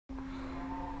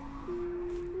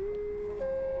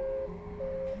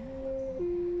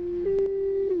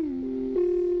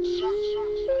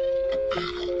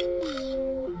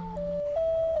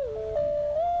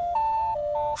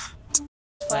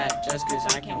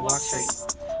can walk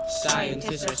straight.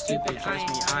 Scientists are stupid, trust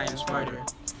me, I am smarter.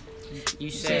 You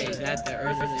say that the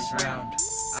earth is round.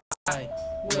 I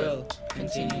will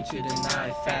continue to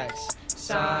deny facts.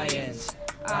 Science,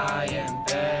 I am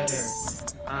better.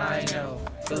 I know,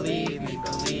 believe me.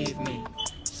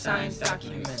 Science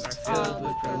documents are filled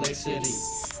with prolixity.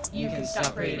 You can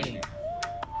stop reading.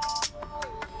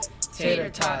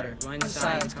 Tater-totter, when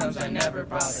science comes I never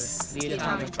bother. The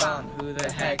atomic bomb, who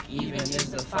the heck even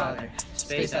is the father?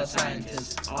 Spaced out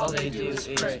scientists, all they do is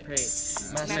pray.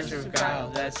 Masters of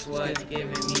guile, that's what's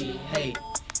giving me hate.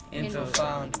 Info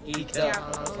found, geeked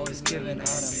up, always given out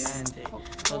a mandate.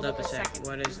 Hold up a second,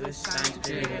 what is this science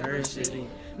university?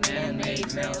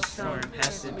 Man-made maelstrom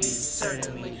has to be,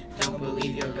 certainly. Don't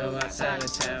believe you'll go outside,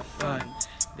 let's have fun.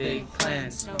 Big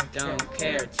plans, don't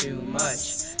care too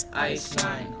much. Ice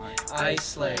 9, ice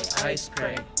slay, ice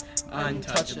prey.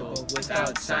 Untouchable,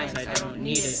 without science I don't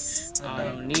need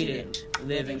it.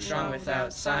 Living strong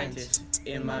without scientists.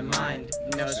 In my mind,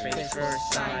 no space for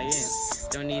science.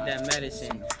 Don't need that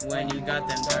medicine when you got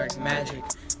them dark magic.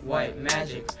 White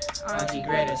magic,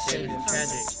 anti-greta, saving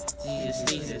tragic.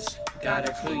 Jesus, got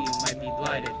a clue you might be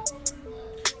blighted.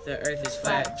 The earth is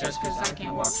flat just cause I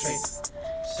can't walk straight.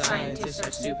 Scientists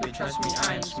are stupid, trust me,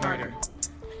 I am smarter.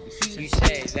 You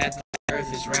say that the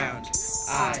earth is round.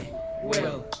 I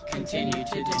will continue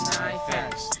to deny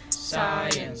facts.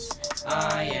 Science,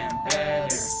 I am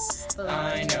better.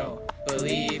 I know,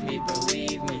 believe me.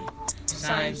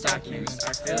 Science documents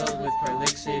are filled with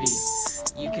prolixity.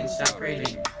 You can stop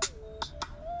reading.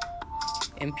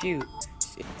 Impute.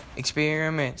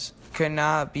 Experiments could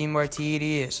not be more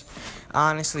tedious.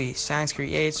 Honestly, science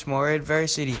creates more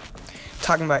adversity.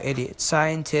 Talking about idiots.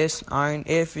 Scientists aren't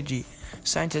effigy.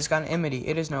 Scientists got an enmity.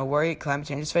 It is no worry. Climate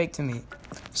change is fake to me.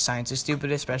 Science is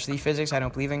stupid, especially physics. I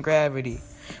don't believe in gravity.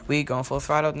 We going full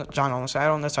throttle. John almost I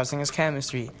don't know such thing as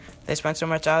chemistry. They spend so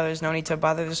much out, there's no need to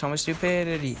bother. There's so much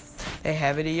stupidity. They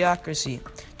have idiocracy.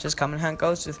 Just come and hunt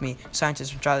ghosts with me.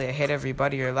 Scientists from Charlie, I hate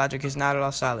everybody. Your logic is not at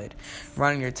all solid.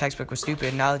 Running your textbook with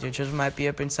stupid knowledge, your children might be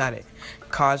up inside it.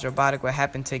 Cars robotic, what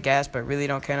happened to gas, but really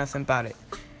don't care nothing about it.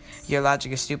 Your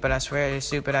logic is stupid, I swear it is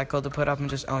stupid. I called to put up and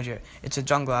just owned you. It's a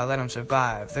jungle, I let them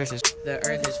survive. The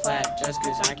earth is flat just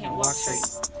cause I can walk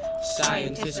straight.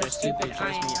 Scientists are stupid,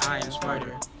 trust me, I am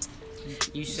smarter.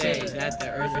 You say that the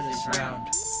earth is round.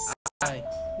 I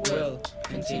will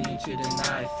continue to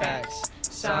deny facts.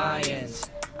 Science,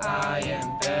 I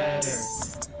am better.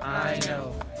 I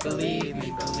know, believe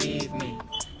me.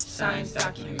 Science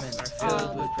documents are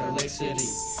filled with prolixity.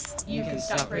 You can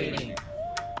stop reading.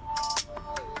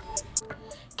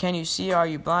 Can you see, are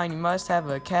you blind? You must have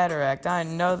a cataract. I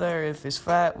know the earth is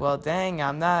flat. Well, dang,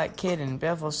 I'm not kidding.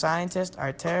 Biffle scientists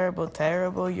are terrible.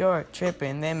 You're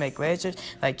tripping. They make lasers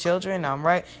like children. I'm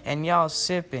right, and y'all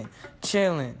sipping,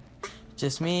 chilling.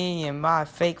 Just me and my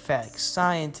fake facts.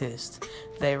 Scientists,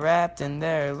 they wrapped in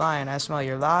their line. I smell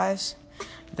your lies.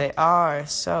 They are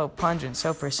so pungent,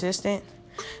 so persistent.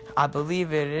 I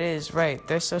believe it is right.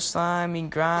 They're so slimy,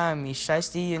 grimy,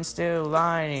 shiesty and still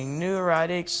lying.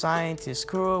 Neurotic scientists,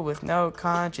 cruel with no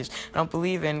conscience. Don't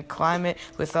believe in climate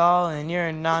with all in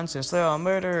your nonsense. Little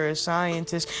murderers,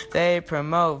 scientists, they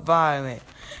promote violent.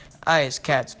 Ice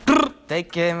cats, they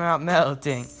came out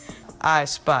melting. I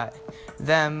spot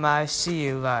them, I see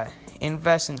you lie.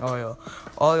 Invest in oil.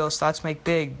 Oil stocks make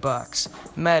big bucks.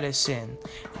 Medicine,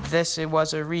 this it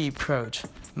was a reproach.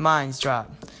 Minds drop.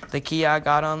 The key I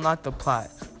got unlocked the plot.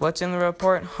 What's in the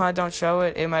report? Don't show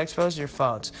it, it might expose your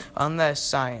faults. Unless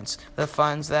science, the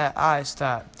funds that I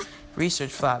stop.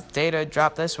 Research flop, data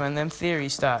drop, that's when them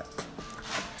theories stop.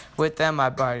 With them I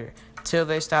barter, till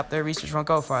they stop their research won't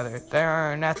go farther. They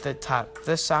aren't at the top,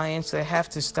 the science they have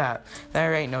to stop.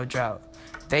 There ain't no drought.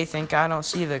 They think I don't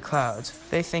see the clouds,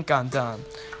 they think I'm dumb.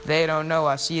 They don't know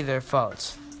I see their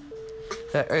faults.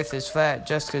 The earth is flat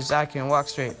just cause I can walk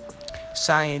straight.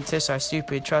 Scientists are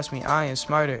stupid, trust me, I am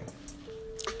smarter.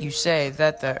 You say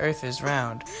that the earth is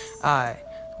round. I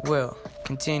will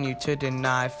continue to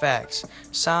deny facts.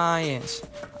 Science,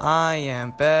 I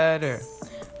am better.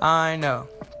 I know,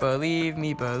 believe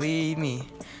me.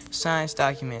 Science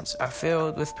documents are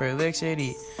filled with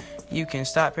prolixity. You can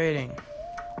stop reading.